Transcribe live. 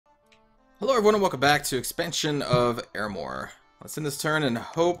Hello everyone and welcome back to expansion of Ermor. Let's end this turn and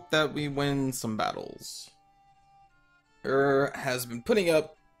hope that we win some battles. Has been putting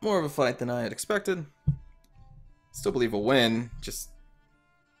up more of a fight than I had expected. Still believe we'll win, just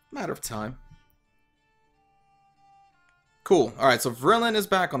a matter of time. Cool. Alright, so Vrillen is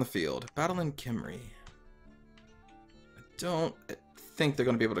back on the field. Battling Kimri. I don't think they're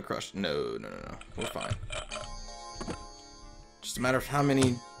going to be able to crush. No. We're fine. Just a matter of how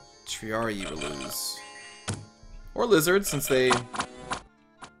many Triari you will lose. Or lizards, since they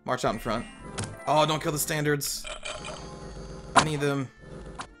march out in front. Oh, don't kill the standards. I need them.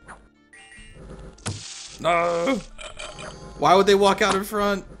 No! Why would they walk out in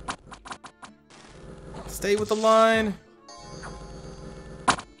front? Stay with the line.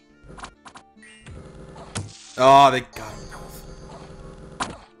 Oh, they got them both.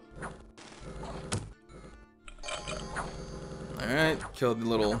 Alright, killed the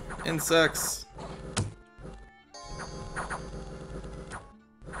little insects.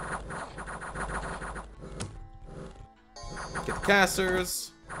 Get the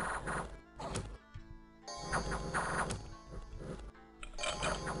casters.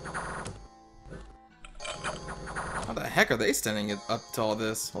 How the heck are they standing up to all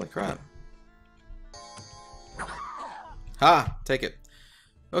this? Holy crap. Ha! Take it.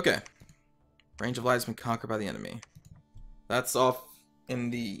 Okay. Range of light has been conquered by the enemy. That's off in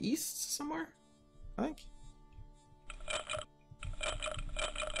the east somewhere, I think.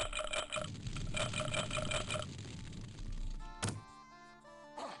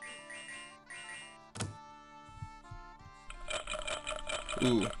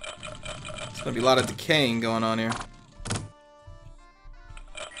 Ooh. There's gonna be a lot of decaying going on here.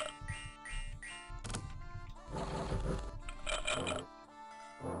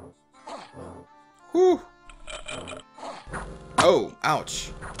 Whew. Oh,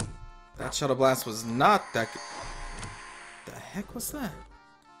 ouch. That shuttle blast was not that good. The heck was that?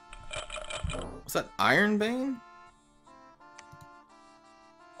 Was that Iron Bane?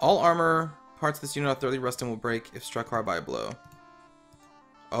 All armor parts of this unit are thoroughly rusted and will break if struck hard by a blow.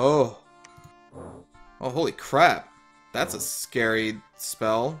 Oh. Oh, holy crap. That's a scary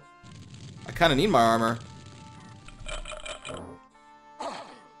spell. I kind of need my armor.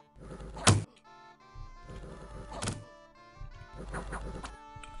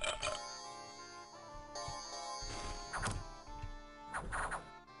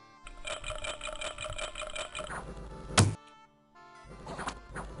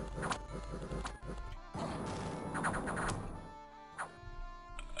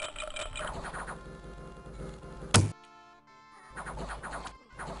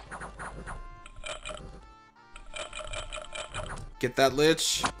 Get that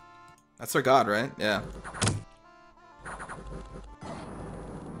lich. That's our god, right? Yeah.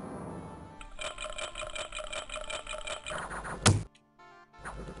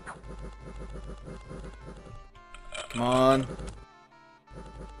 Come on.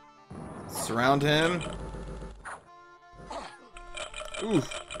 Surround him.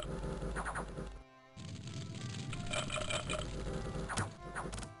 Oof.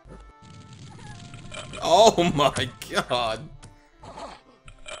 Oh my god.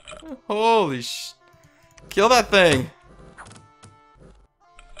 Holy sh... Kill that thing!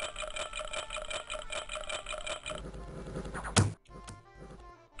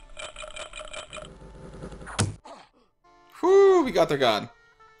 Whew, we got their god.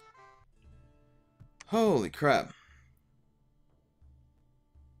 Holy crap.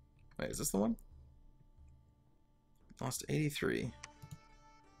 Wait, is this the one? Lost 83.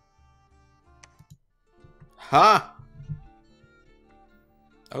 Ha!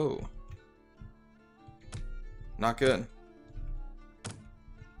 Oh. Not good.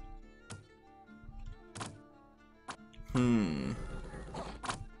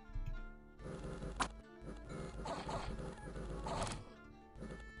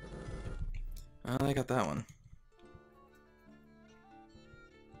 I got that one.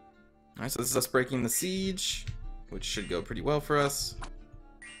 Alright, so this is us breaking the siege, which should go pretty well for us.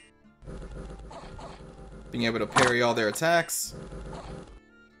 Being able to parry all their attacks.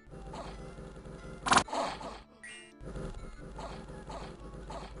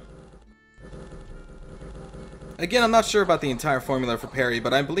 Again, I'm not sure about the entire formula for parry,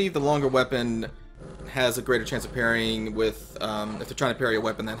 but I believe the longer weapon has a greater chance of parrying with, if they're trying to parry a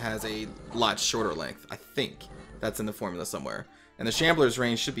weapon that has a lot shorter length. I think that's in the formula somewhere. And the Shambler's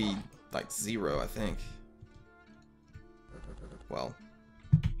range should be, like, 0, I think. Well.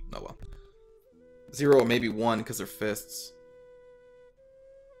 Oh well. 0 or maybe 1 because they're fists.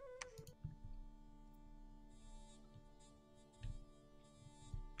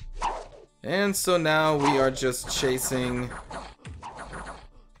 And so now we are just chasing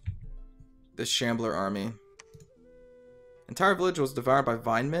the Shambler army. Entire village was devoured by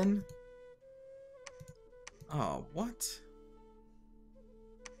Vinemen. Oh, what?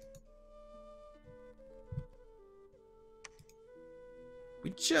 We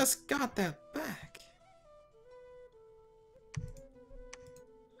just got that back.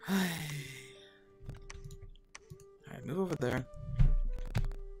 Alright, move over there.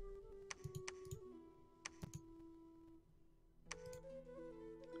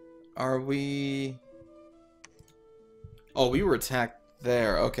 Are we... Oh, we were attacked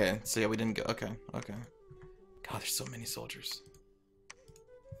there. Okay, so yeah, we didn't go. Okay, okay. God, there's so many soldiers.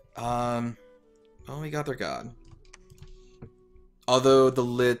 Well, we got their god. Although the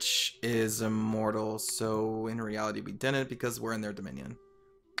Lich is immortal, so in reality we didn't because we're in their dominion.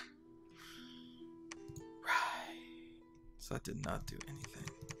 Right. So that did not do anything.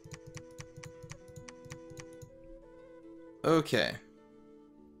 Okay.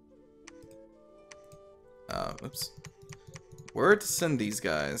 Oops. Where to send these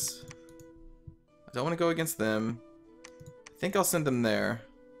guys? I don't want to go against them. I think I'll send them there.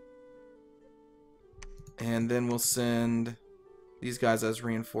 And then we'll send these guys as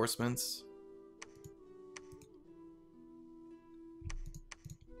reinforcements.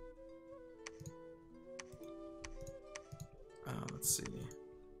 Let's see.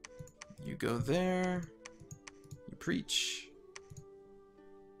 You go there. You preach.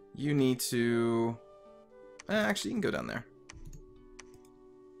 You need to... actually, you can go down there.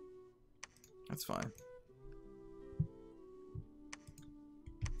 That's fine.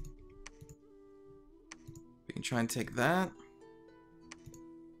 We can try and take that.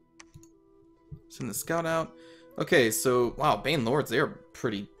 Send the scout out. Okay, so, wow, Bane Lords, they are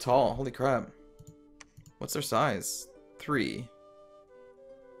pretty tall. Holy crap. What's their size? 3.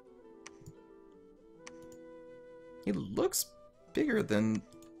 He looks bigger than...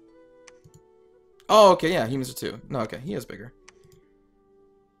 Oh, okay, yeah, humans are 2. No, okay, he is bigger.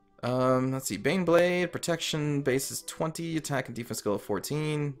 Let's see. Bane Blade, protection base is 20, attack and defense skill of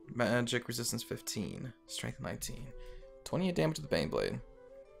 14, magic resistance 15, strength 19. 28 damage to the Bane Blade.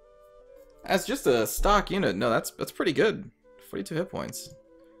 As just a stock unit, no, that's pretty good. 42 hit points.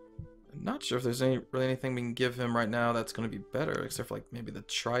 I'm not sure if there's really anything we can give him right now that's going to be better, except for like maybe the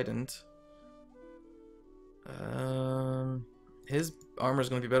Trident. His armor is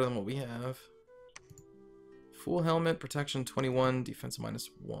going to be better than what we have. Full helmet, protection 21, defense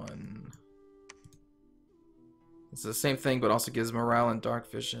 -1. It's the same thing, but also gives morale and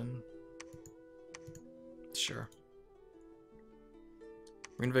dark vision. Sure.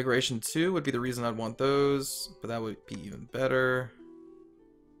 Reinvigoration 2 would be the reason I'd want those, but that would be even better.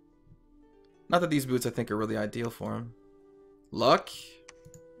 Not that these boots I think are really ideal for him. Luck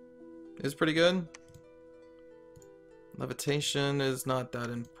is pretty good. Levitation is not that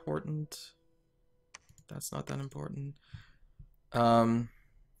important. That's not that important.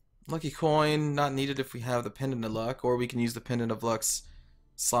 Lucky coin, not needed if we have the pendant of luck, or we can use the pendant of luck's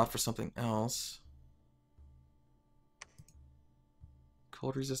slot for something else.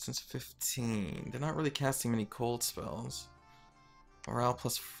 Cold resistance 15. They're not really casting many cold spells. Morale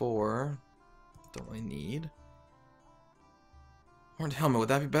 +4. Don't really need. Horned helmet, would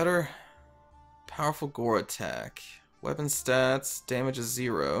that be better? Powerful gore attack. Weapon stats, damage is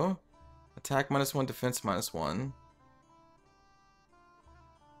 0. Attack -1, defense -1.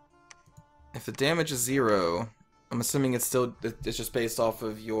 If the damage is 0, I'm assuming it's just based off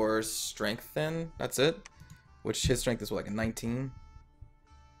of your strength then? That's it? Which his strength is what, like a 19?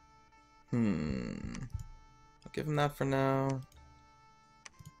 I'll give him that for now.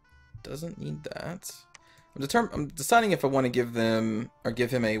 Doesn't need that. I'm deciding if I want to give them, or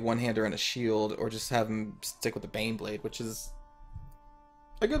give him a one-hander and a shield, or just have him stick with the Bane Blade, which is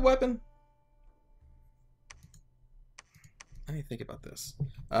a good weapon. I need to think about this.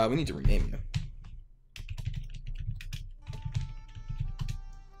 We need to rename you.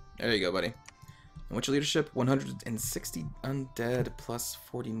 There you go, buddy. And what's your leadership? 160 undead plus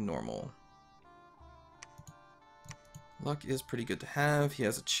 40 normal. Luck is pretty good to have. He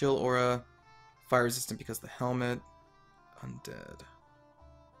has a chill aura. Fire resistant because of the helmet. Undead.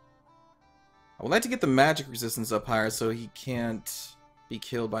 I would like to get the magic resistance up higher so he can't be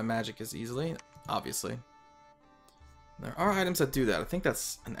killed by magic as easily. Obviously. There are items that do that. I think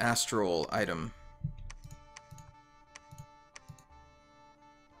that's an astral item.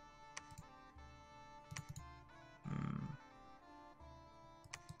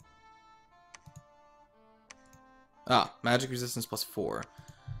 Ah, magic resistance +4.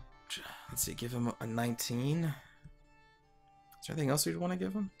 Let's see, give him a 19. Is there anything else you'd want to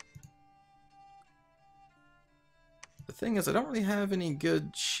give him? The thing is, I don't really have any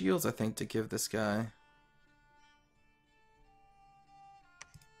good shields, I think, to give this guy.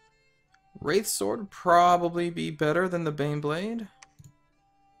 Wraith Sword would probably be better than the Bane Blade.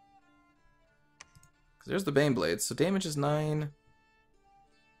 There's the Bane Blade. So damage is 9.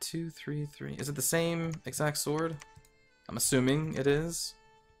 2, 3, 3. Is it the same exact sword? I'm assuming it is.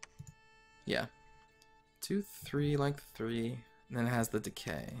 Yeah. 2, 3, like 3. And then it has the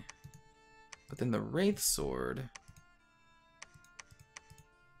decay. But then the Wraith Sword,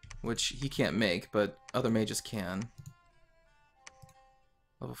 which he can't make, but other mages can.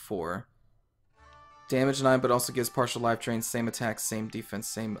 Level 4. Damage 9, but also gives partial life drain, same attack, same defense,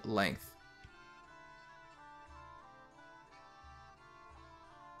 same length.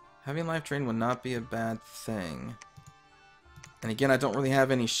 Having life drain would not be a bad thing. And again, I don't really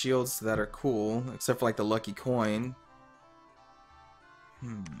have any shields that are cool, except for like the lucky coin.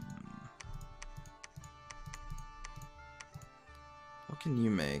 What can you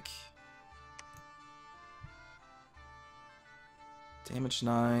make? Damage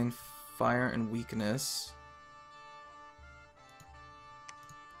 9, fire and weakness.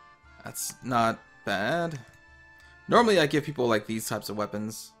 That's not bad. Normally I give people like these types of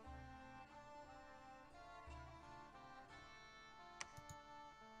weapons.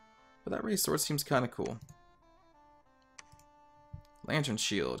 But that Wraith Sword seems kind of cool. Lantern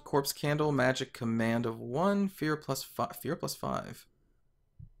Shield. Corpse Candle, Magic Command of 1, Fear plus 5. Fear plus 5.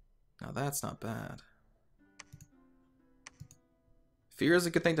 Now that's not bad. Fear is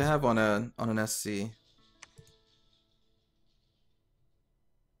a good thing to have on an SC.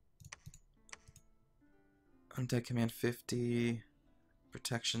 Undead Command 50.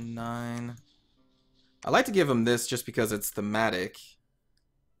 Protection 9. I like to give him this just because it's thematic.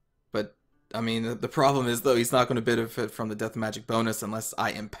 But, I mean, the problem is, though, he's not going to benefit from the Death Magic bonus unless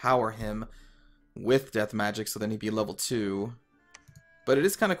I empower him with Death Magic, so then he'd be level 2. But it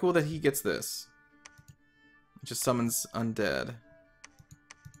is kind of cool that he gets this. It just summons undead.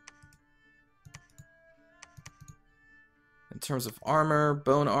 In terms of armor,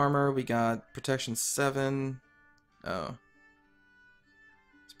 bone armor, we got protection 7. Oh.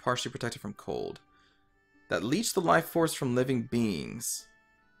 It's partially protected from cold. That leech the life force from living beings.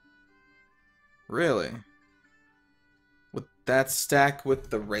 Really? Would that stack with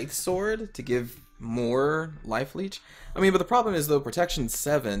the Wraith Sword to give more life leech? I mean, but the problem is, though, protection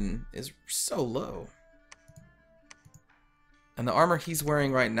 7 is so low. And the armor he's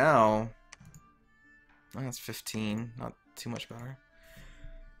wearing right now, that's 15. Not too much better.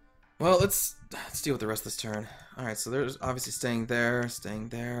 Well, let's deal with the rest of this turn. Alright, so there's obviously staying there, staying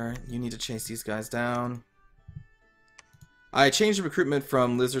there. You need to chase these guys down. I changed the recruitment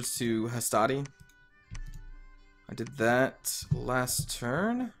from lizards to Hastati. I did that last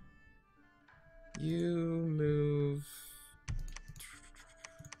turn. You move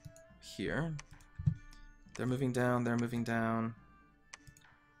here. They're moving down, they're moving down.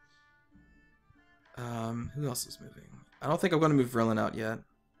 Who else is moving? I don't think I'm going to move Vrillen out yet.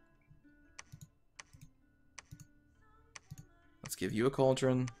 Let's give you a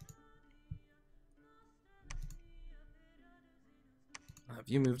cauldron. I'll have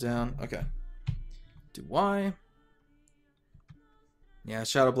you move down. Okay. Do Y. Yeah,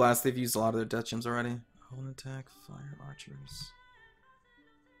 Shadow Blast, they've used a lot of their death gems already. Hold attack, fire archers.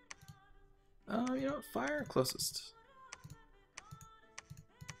 Oh, you know what? Fire closest.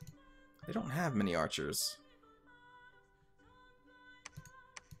 They don't have many archers.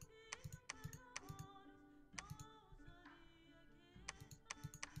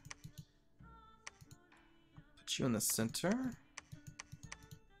 Put you in the center.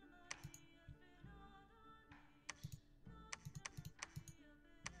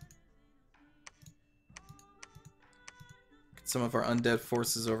 Get some of our undead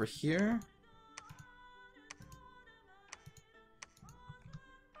forces over here.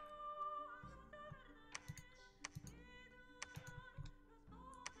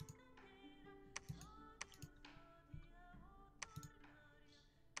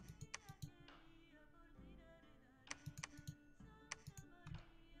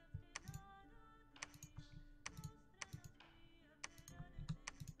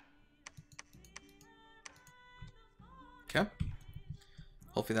 Okay.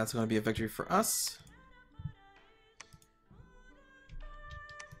 Hopefully that's going to be a victory for us.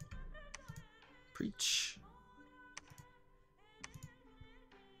 Preach.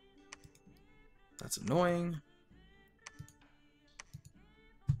 That's annoying.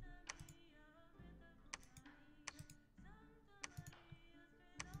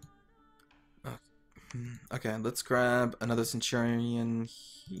 Okay, let's grab another Centurion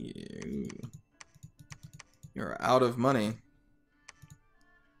here. You're out of money.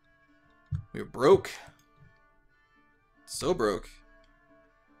 We're broke. So broke.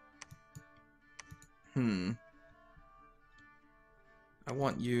 I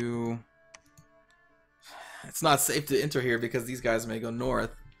want you... It's not safe to enter here because these guys may go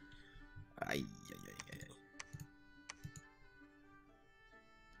north.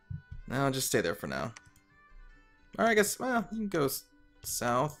 No, just stay there for now. Alright, I guess, well, you can go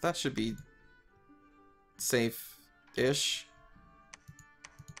south. That should be safe-ish.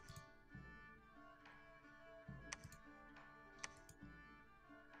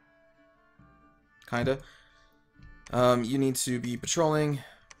 Kinda. You need to be patrolling.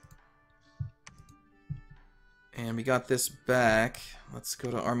 And we got this back. Let's go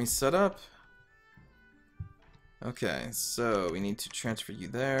to army setup. Okay, so we need to transfer you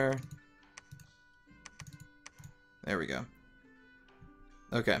there. There we go.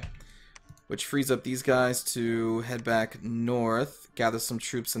 Okay. Which frees up these guys to head back north, gather some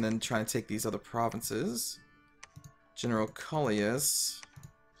troops, and then try to take these other provinces. General Culius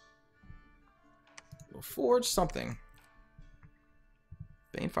will forge something.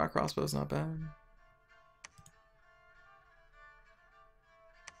 Banefire crossbow is not bad.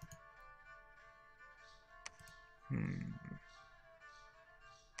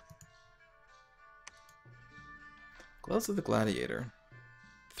 Gloves of the Gladiator.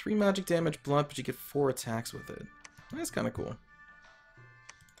 3 magic damage blunt, but you get 4 attacks with it. That's kind of cool.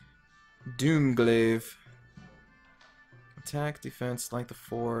 Doomglaive. Attack, defense, length of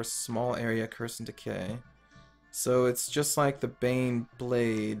 4, small area, curse and decay. So it's just like the Bane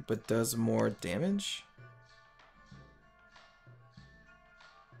Blade, but does more damage?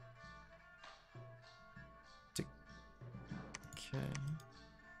 Okay.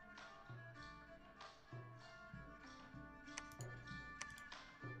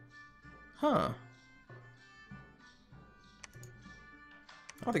 Huh.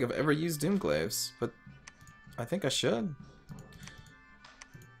 I don't think I've ever used Doomglaives, but I think I should.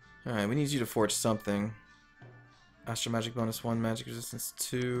 Alright, we need you to forge something. Astral Magic bonus 1, Magic Resistance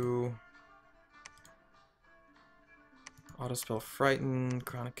 2. Auto Spell Frighten,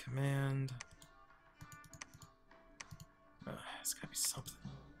 Chronic Command. It's gotta be something.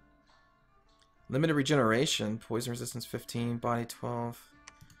 Limited Regeneration, Poison Resistance 15, Body 12.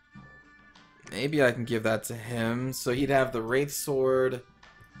 Maybe I can give that to him. So he'd have the Wraith Sword,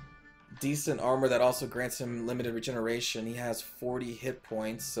 decent armor that also grants him limited regeneration. He has 40 hit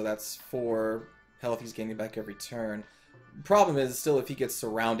points, so that's 4 health he's gaining back every turn. Problem is, still, if he gets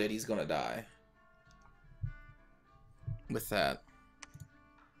surrounded, he's gonna die. With that.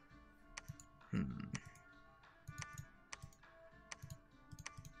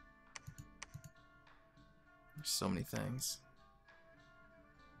 There's so many things.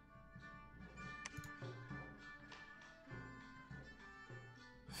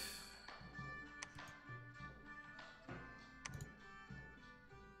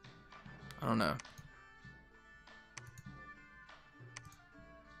 I don't know.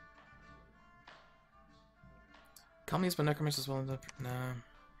 Communies by necromancers as well. Nah.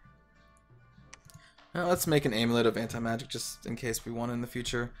 Now let's make an amulet of anti-magic just in case we want it in the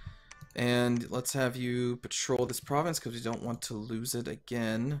future. And let's have you patrol this province because we don't want to lose it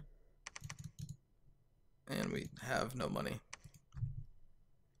again. And we have no money,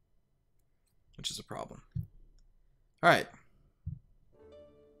 which is a problem. Alright.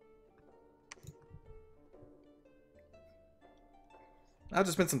 I'll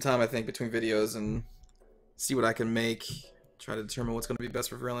just spend some time, I think, between videos and see what I can make. Try to determine what's going to be best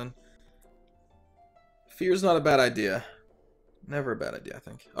for Vrillen. Fear's not a bad idea. Never a bad idea, I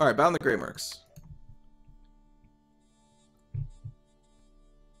think. Alright, Bound the Grey Mercs.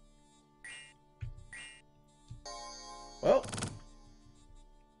 Well.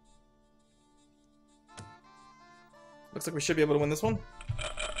 Looks like we should be able to win this one.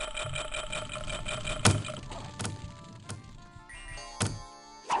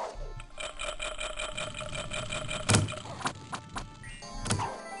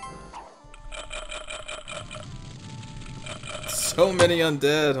 So many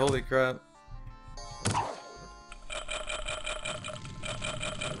undead, holy crap.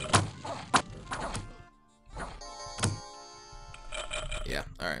 Yeah,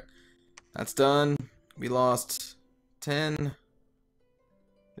 alright. That's done. We lost 10.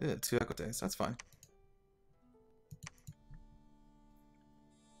 Yeah, 2 equities, that's fine.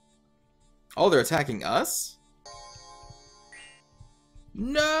 Oh, they're attacking us?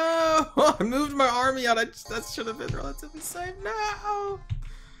 No! I moved my army out. That should have been relatively safe. No!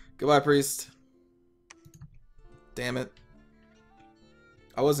 Goodbye, priest. Damn it.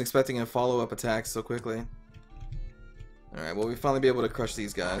 I wasn't expecting a follow-up attack so quickly. Alright, well, we finally be able to crush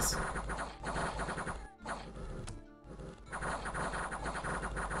these guys.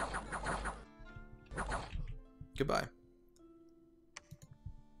 Goodbye.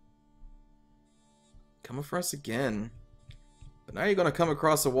 Coming for us again. But now you're going to come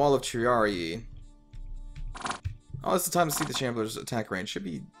across a wall of Triarii. Oh, it's the time to see the Shambler's attack range. Should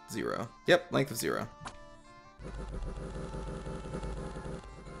be 0. Yep, length of 0.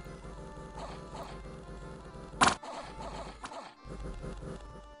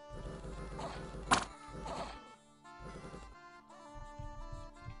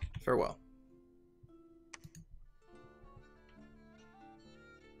 Farewell.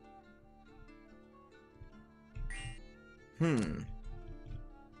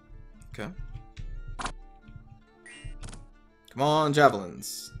 Okay. Come on,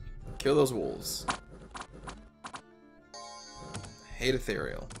 javelins. Kill those wolves. Hate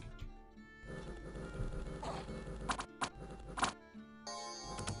ethereal.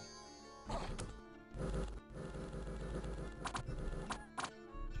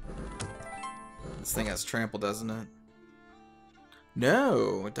 This thing has trample, doesn't it?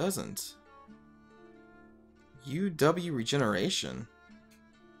 No, it doesn't. UW regeneration.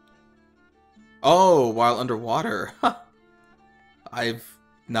 Oh, while underwater. I've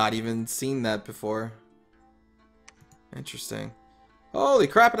not even seen that before. Interesting. Holy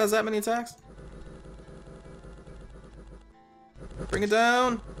crap, it has that many attacks? Bring it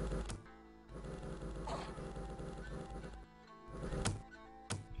down.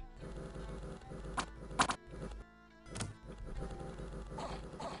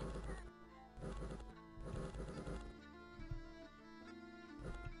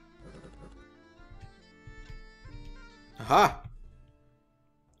 Aha!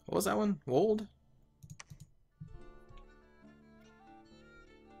 What was that one? Wold?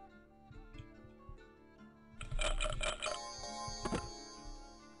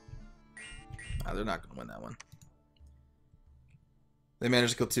 Ah, they're not going to win that one. They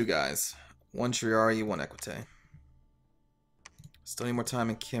managed to kill 2 guys. 1 Triarii, 1 Equite. Still need more time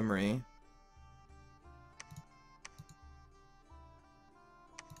in Kimry.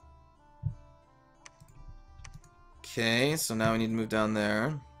 Okay, so now we need to move down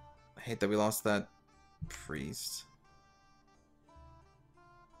there. I hate that we lost that priest.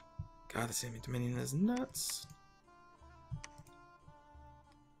 God, this enemy dominion is nuts.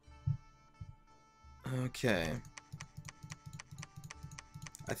 Okay.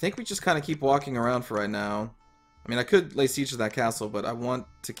 I think we just kind of keep walking around for right now. I mean, I could lay siege to that castle, but I want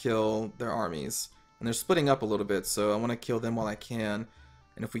to kill their armies. And they're splitting up a little bit, so I want to kill them while I can.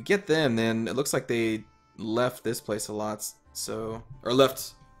 And if we get them, then it looks like they left this place a lot, so... Or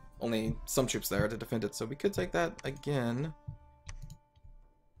left only some troops there to defend it, so we could take that again.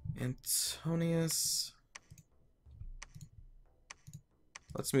 Antonius...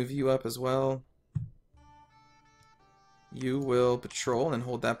 Let's move you up as well. You will patrol and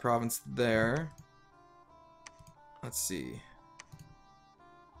hold that province there. Let's see.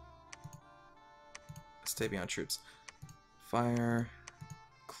 Stay beyond troops. Fire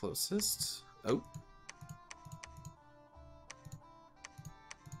closest. Oh.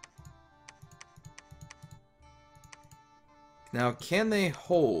 Now, can they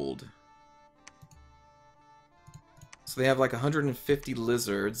hold? So they have like 150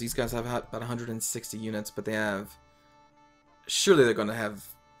 lizards. These guys have about 160 units, but they have... Surely they're going to have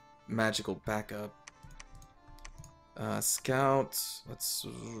magical backup. Scout. Let's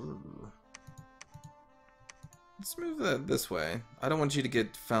move that this way. I don't want you to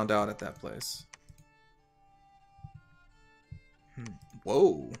get found out at that place.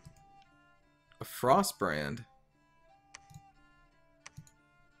 Whoa. A frost brand.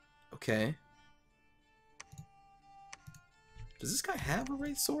 Okay. Does this guy have a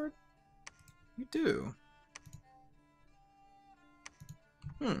wraith sword? You do.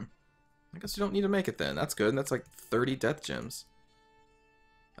 I guess you don't need to make it then. That's good. That's like 30 death gems.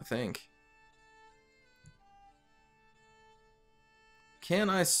 I think.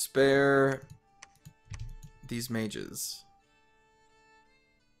 Can I spare these mages?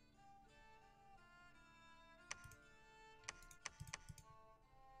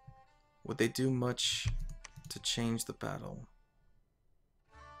 Would they do much to change the battle?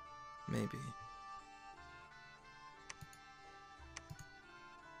 Maybe.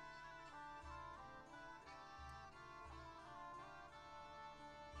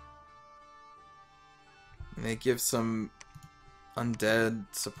 And they give some undead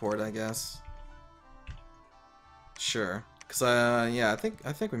support, I guess. Sure. Cause yeah, I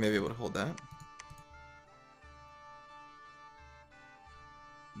think we may be able to hold that.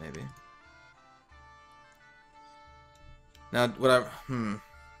 Maybe. Now, whatever.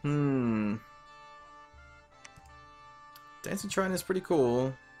 Dancing Shrine is pretty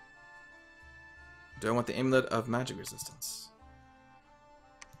cool. Do I want the Amulet of Magic Resistance?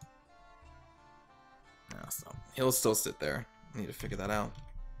 No, so he'll still sit there. I need to figure that out.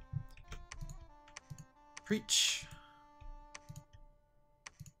 Preach.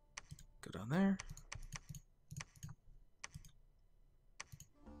 Go down there.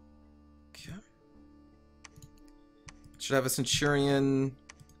 Okay. Should have a Centurion.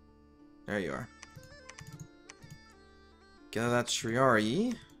 There you are. Gather that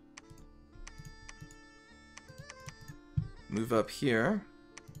Shriari. Move up here.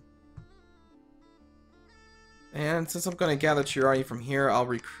 And since I'm going to gather Shriari from here, I'll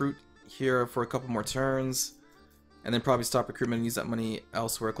recruit here for a couple more turns. And then probably stop recruitment and use that money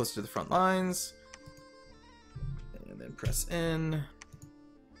elsewhere closer to the front lines. And then press in.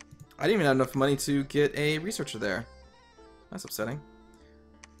 I didn't even have enough money to get a researcher there. That's upsetting.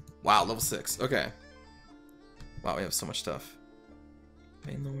 Wow, level 6. Okay. Wow, we have so much stuff.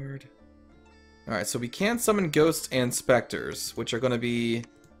 Bane Lord. Alright, so we can summon ghosts and specters, which are going to be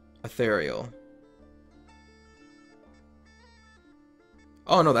ethereal.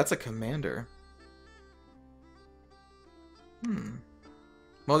 Oh no, that's a commander.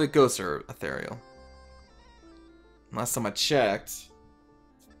 Well, the ghosts are ethereal. Last time I checked,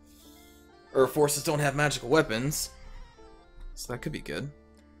 Earth forces don't have magical weapons, so that could be good.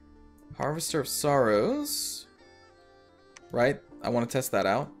 Harvester of Sorrows. Right? I want to test that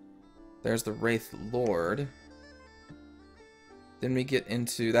out. There's the Wraith Lord. Then we get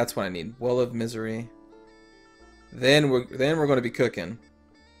into, that's what I need. Well of Misery. Then we're going to be cooking.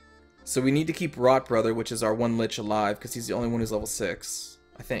 So we need to keep Rot Brother, which is our one Lich, alive, because he's the only one who's level 6,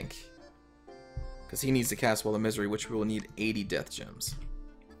 I think. Because he needs to cast Well of Misery, which we will need 80 Death Gems.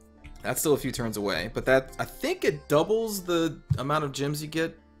 That's still a few turns away, but that, I think it doubles the amount of gems you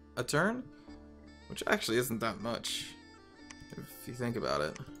get a turn, which actually isn't that much, if you think about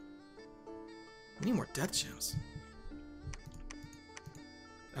it. I need more Death Gems.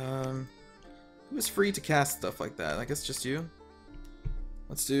 Who is free to cast stuff like that? I guess just you.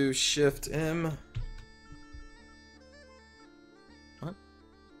 Let's do Shift M. What?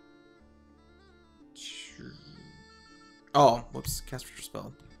 Oh, whoops. Cast Ritual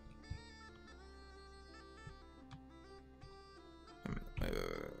Spell. Wait.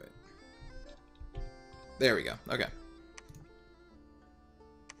 There we go. Okay.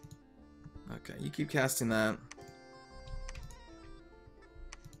 Okay, you keep casting that.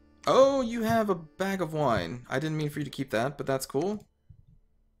 Oh, you have a bag of wine. I didn't mean for you to keep that, but that's cool.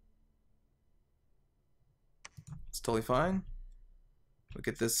 It's totally fine. We'll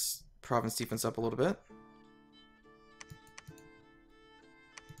get this province defense up a little bit.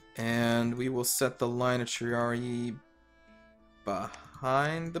 And we will set the line of Shriari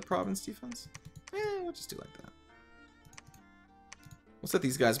behind the province defense. We'll just do like that. We'll set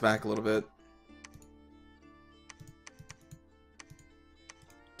these guys back a little bit.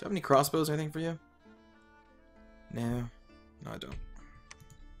 Do I have any crossbows or anything for you? No. No, I don't.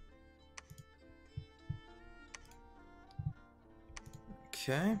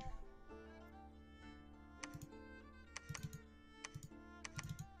 Okay.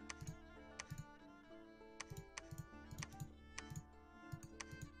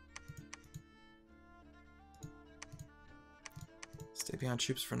 Stay behind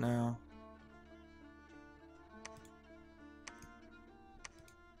troops for now.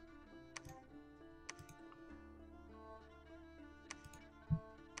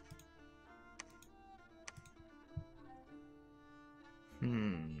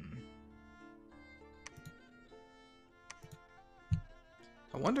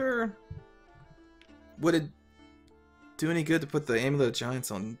 I wonder, would it do any good to put the Amulet of Giants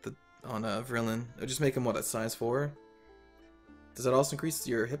on Vrillen? Or just make him what, a size 4? Does that also increase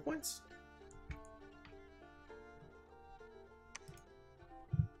your hit points?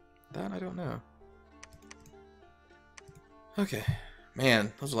 That I don't know. Okay,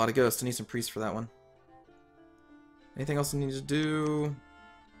 man, there's a lot of ghosts. I need some priests for that one. Anything else I need to do?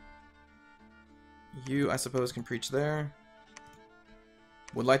 You, I suppose, can preach there.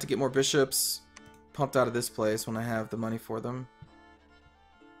 Would like to get more bishops pumped out of this place when I have the money for them.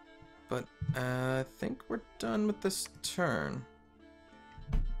 But I think we're done with this turn.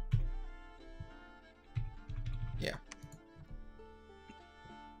 Yeah.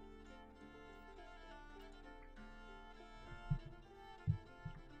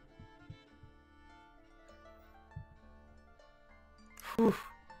 Whew.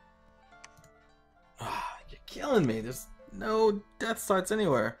 Ah, you're killing me. There's no death sites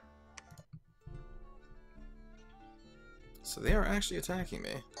anywhere. So they are actually attacking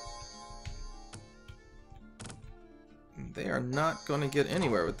me. They are not going to get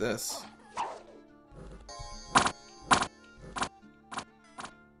anywhere with this.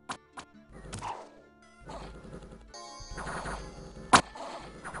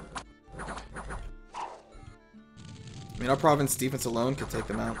 I mean, our province defense alone could take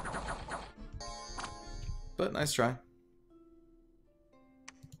them out. But nice try.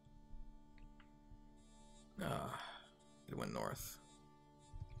 They went north.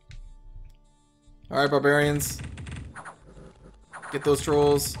 Alright, barbarians. Get those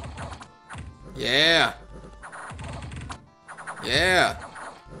trolls. Yeah! Yeah!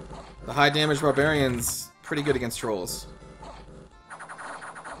 The high damage barbarians, pretty good against trolls.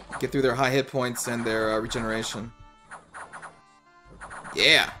 Get through their high hit points and their regeneration.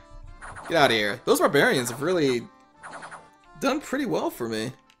 Yeah! Get out of here. Those barbarians have really done pretty well for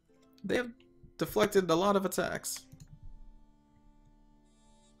me. They have deflected a lot of attacks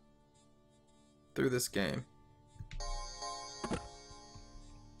through this game. I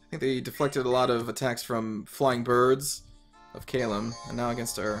think they deflected a lot of attacks from flying birds of Calum, and now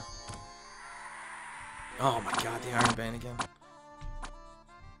against her. Oh my god, the Iron Bane again.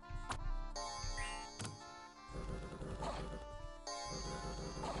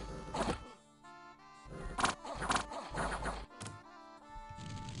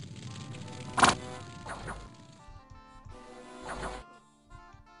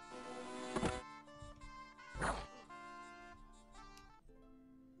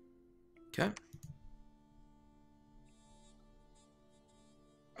 Okay.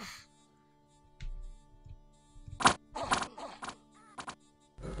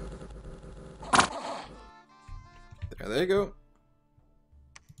 There you go.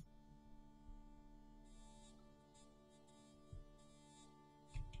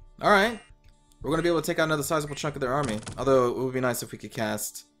 Alright. We're going to be able to take out another sizable chunk of their army. Although it would be nice if we could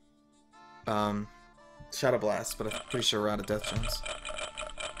cast Shadow Blast, but I'm pretty sure we're out of death gems.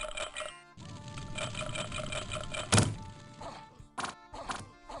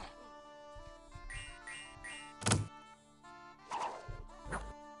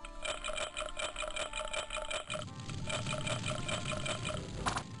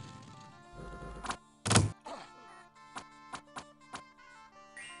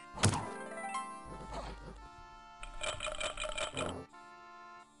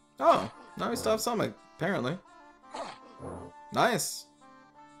 Oh, now we still have some, apparently. Nice.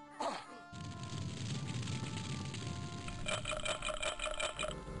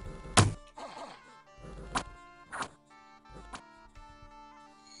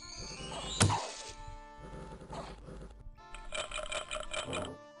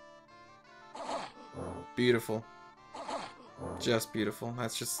 Beautiful. Just beautiful.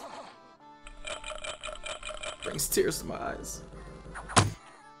 That's just brings tears to my eyes.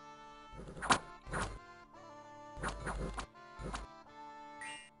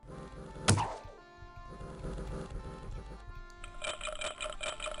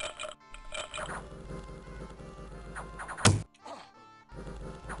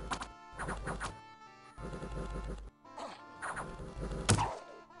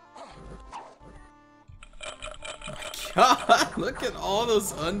 God, look at all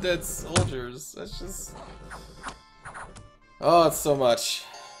those undead soldiers. That's just... Oh, it's so much.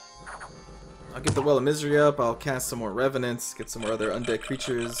 I'll get the Well of Misery up, I'll cast some more Revenants, get some more other undead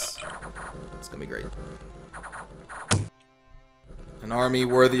creatures. It's gonna be great. An army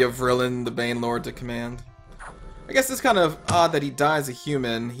worthy of Vrillen, the Bane Lord, to command. I guess it's kind of odd that he dies a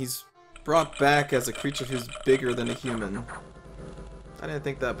human. He's brought back as a creature who's bigger than a human. I didn't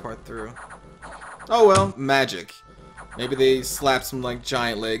think that part through. Oh well, magic. Maybe they slapped some, like,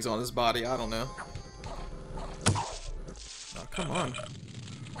 giant legs on his body. I don't know. Oh, come on.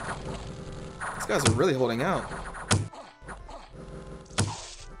 These guys are really holding out.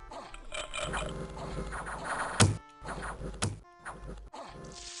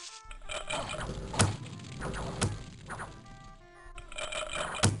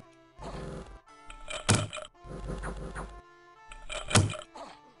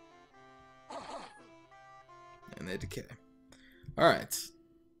 And they decay. Alright.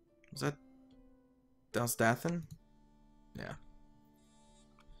 Was that Dathan? Yeah.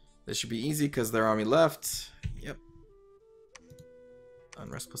 This should be easy because their army left. Yep.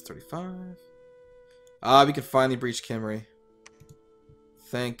 Unrest plus 35. Ah, we can finally breach Kimmery.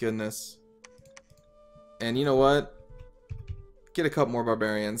 Thank goodness. And you know what? Get a couple more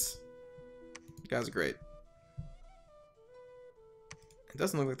barbarians. You guys are great. It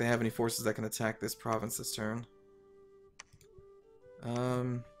doesn't look like they have any forces that can attack this province this turn.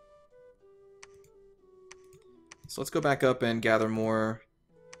 So let's go back up and gather more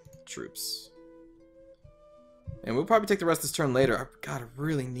troops. And we'll probably take the rest of this turn later. God, I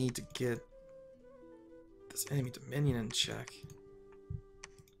really need to get this enemy dominion in check.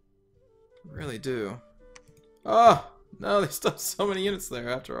 I really do. Oh, no, they still have so many units there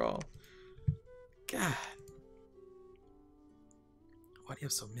after all. God. Why do you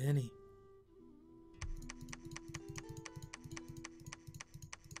have so many?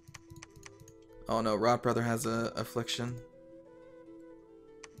 Oh no, Rot Brother has a affliction.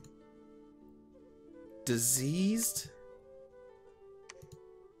 Diseased?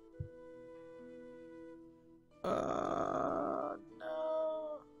 No.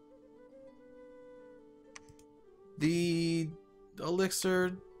 The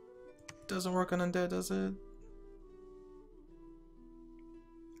elixir doesn't work on undead, does it?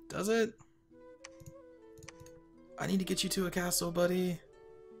 Does it? I need to get you to a castle, buddy.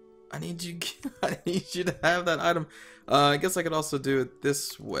 I need you to have that item. I guess I could also do it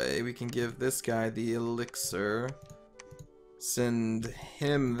this way. We can give this guy the elixir. Send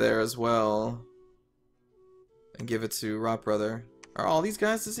him there as well. And give it to Rot Brother. Are all these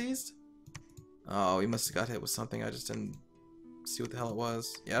guys diseased? Oh, he must have got hit with something. I just didn't see what the hell it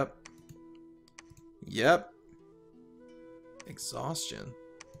was. Yep. Yep. Exhaustion.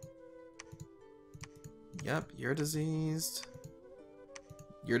 Yep, you're diseased.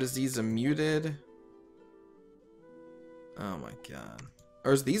 Your disease is muted. Oh my god.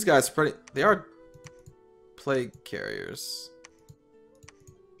 Or is these guys spreading? They are plague carriers.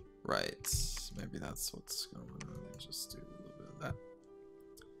 Right. Maybe that's what's going on. Just do a little bit of that.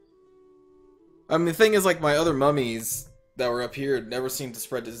 I mean, the thing is, like, my other mummies that were up here never seemed to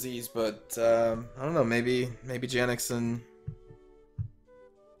spread disease, but I don't know. Maybe Janix and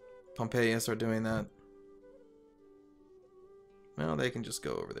Pompeius are doing that. Well, they can just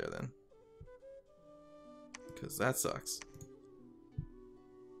go over there then. Because that sucks.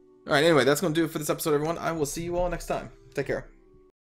 Alright, anyway, that's going to do it for this episode, everyone. I will see you all next time. Take care.